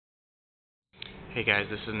Hey guys,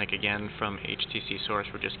 this is Nick again from HTC Source.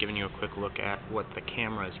 We're just giving you a quick look at what the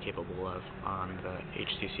camera is capable of on the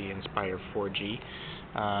HTC Inspire 4G.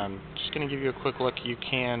 Just going to give you a quick look. You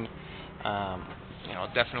can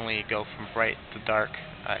definitely go from bright to dark.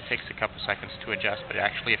 It takes a couple seconds to adjust, but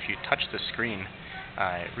actually if you touch the screen,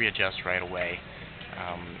 it readjusts right away.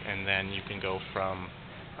 And then you can go from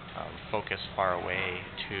focus far away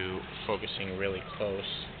to focusing really close.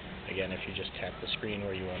 Again, if you just tap the screen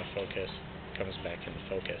where you want to focus, it comes back into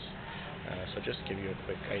focus. So just to give you a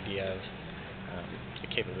quick idea of the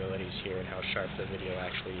capabilities here and how sharp the video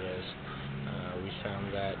actually is. We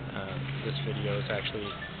found that this video is actually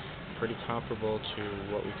pretty comparable to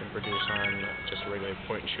what we can produce on just a regular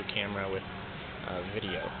point-and-shoot camera with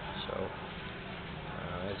video. So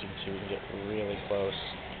as you can see, we can get really close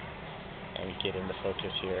and get into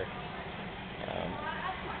focus here.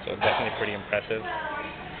 So definitely pretty impressive.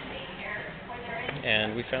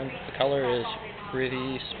 And we found the color is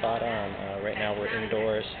pretty spot on. Right now we're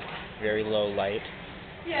indoors, very low light,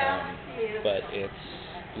 but it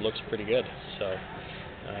looks pretty good. So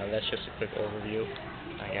that's just a quick overview.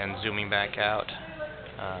 Again, zooming back out,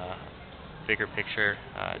 bigger picture,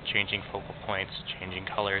 changing focal points, changing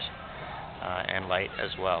colors, and light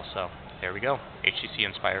as well. So there we go, HTC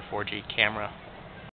Inspire 4G camera